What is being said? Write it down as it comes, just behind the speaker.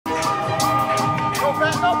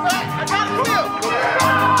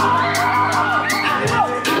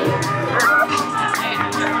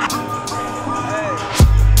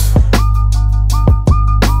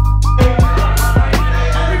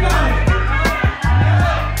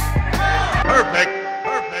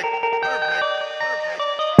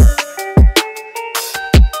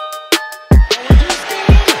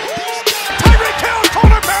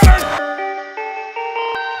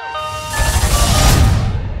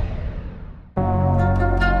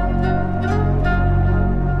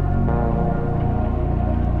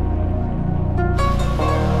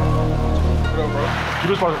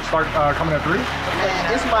supposed to start coming at 3?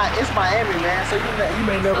 Man, it's Miami, man. So you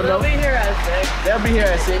may never know. They'll be here at 6. They'll be here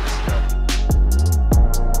at 6.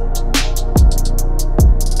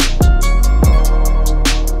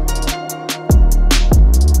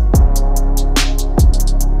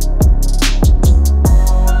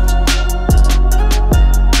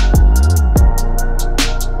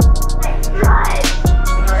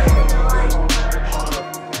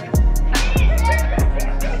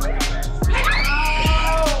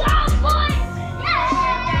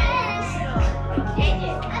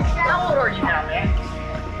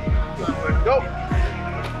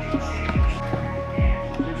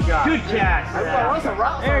 Good catch. I'm gonna run some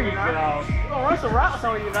routes. There you go. I'm gonna run some routes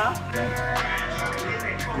on you now.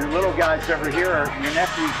 Your little guys over here, your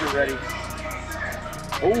nephews are ready.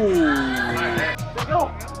 Ooh. Let's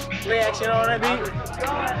go. Play action on that beat.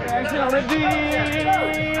 Play action on that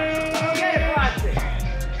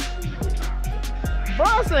beat.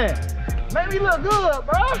 Bronson, make me look good,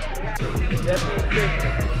 bro.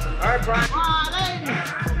 All right, Brian.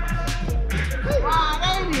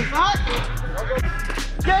 Ladies, hot.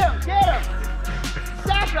 Get him!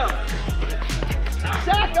 Sack him!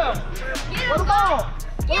 Sack him! Where the ball?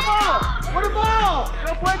 Where the ball?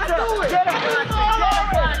 Go quick, get him! Get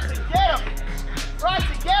him!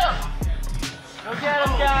 Bryson, get him! Go get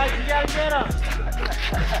him, guys! You gotta get him!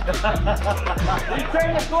 You turn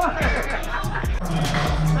the corner!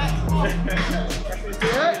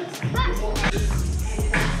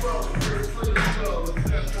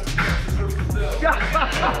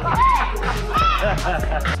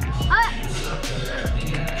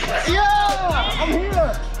 Yeah! I'm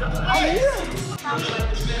here!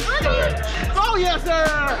 Oh, yes, sir!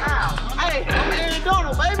 Hey, I'm Aaron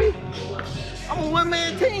Donald, baby! I'm a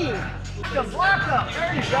one-man team! The block up!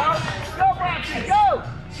 There you go! Go, Braxton, go!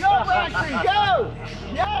 Go, Braxton, go!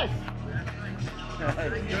 Yes! Blue,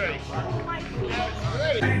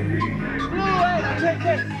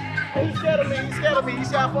 hey, he's scared of me, he's scared of me. You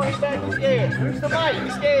see how far he's back, he's scared. Reach the mic,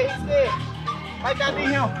 he's scared, he's scared. Mike, I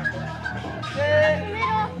need him. Scared.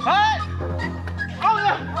 Hut! Oh,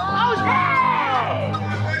 yeah! Oh,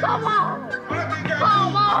 yeah! Come on!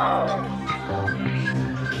 Come on!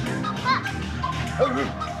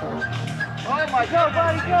 Oh my God,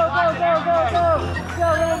 buddy, go! Go,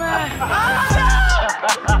 little man!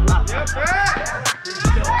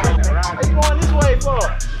 He's going this way, for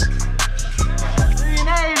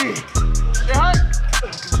 380. Stay hot.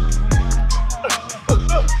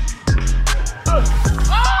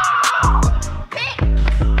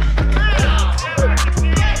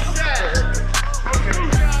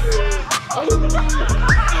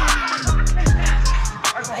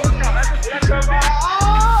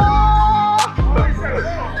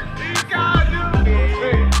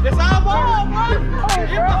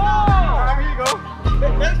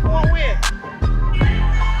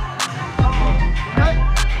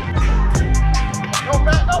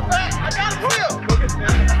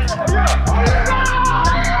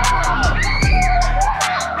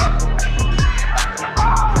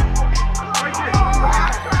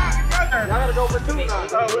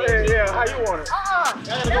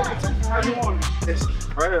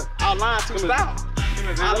 Our line too stout.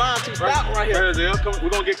 Our line too stout right here. We're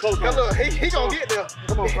gonna get close. Now look, he gonna get there.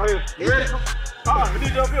 Come on, right here. You ready? We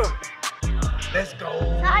need you up here. Let's go.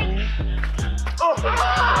 Oh.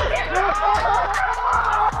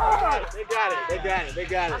 They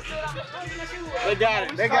got it.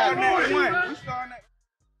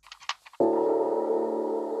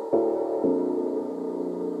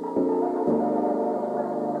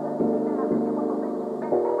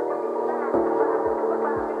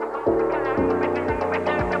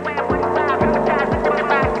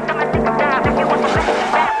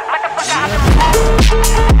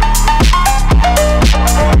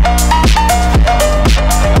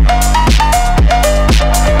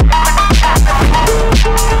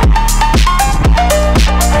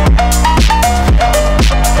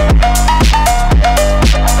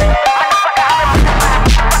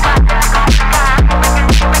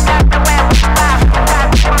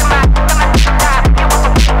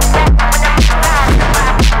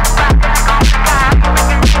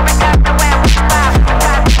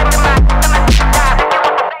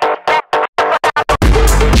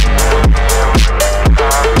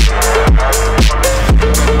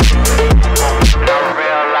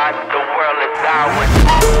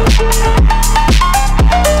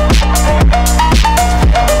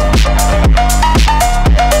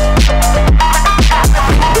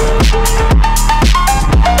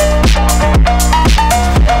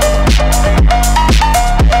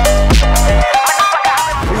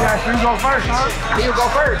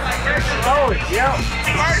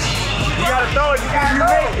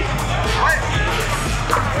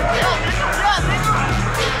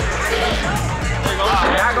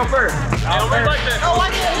 first. Don't look like that. Oh, I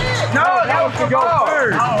didn't hit. No, that was to go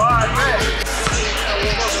first. Oh, all right, man.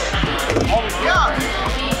 Yeah.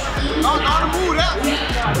 Oh, on the move that.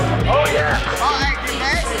 Oh, yeah. Oh, hey, get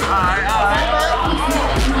back. All right, all right.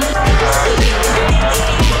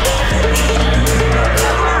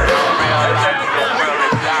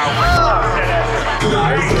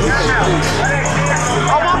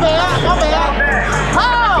 Oh, my bad.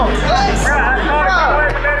 How?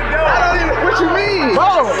 I don't even, what you mean?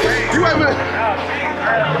 Bro, you ain't been.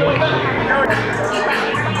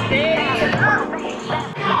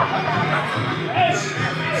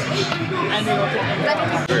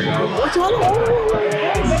 What you want?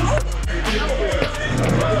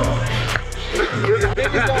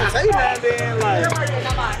 Niggas don't say that then, like.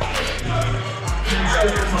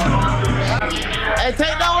 Hey,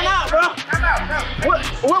 take that one out, bro.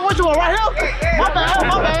 What you want, right here? My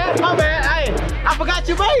bad. Hey, I forgot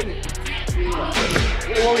you made it.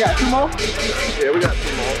 What we got, 2 more? Yeah, we got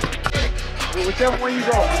 2 more. Whichever one you go.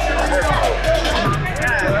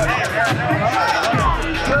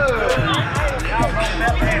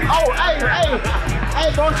 Oh,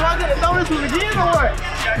 hey, don't try to throw this one again or what?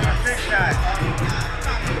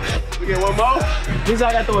 We get 1 more? This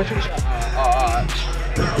I got to throw a shot. Oh, all right.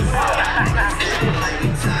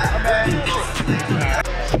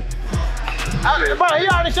 Bro, he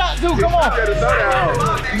already shot 2, come on.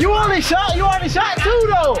 You already shot 2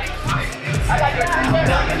 though. I got you.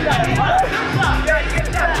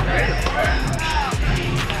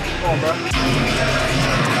 Come on, bro.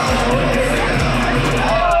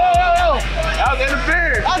 That was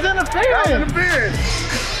interference. That's interference.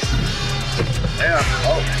 Yeah.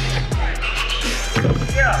 Oh.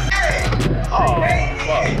 Yeah. Oh,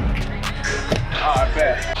 fuck. All right,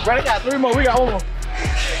 bet. Bro, they got 3 more. We got 1 more.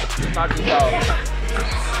 Knock this out.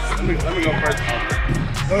 Let me go first.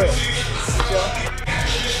 Go ahead.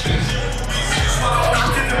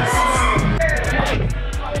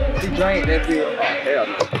 He drank that beer. Oh, hell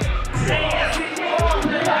no.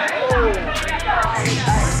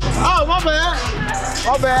 Oh, my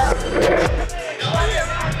bad.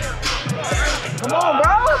 Come on,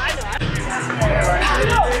 bro.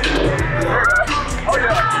 Oh,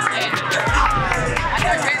 yeah.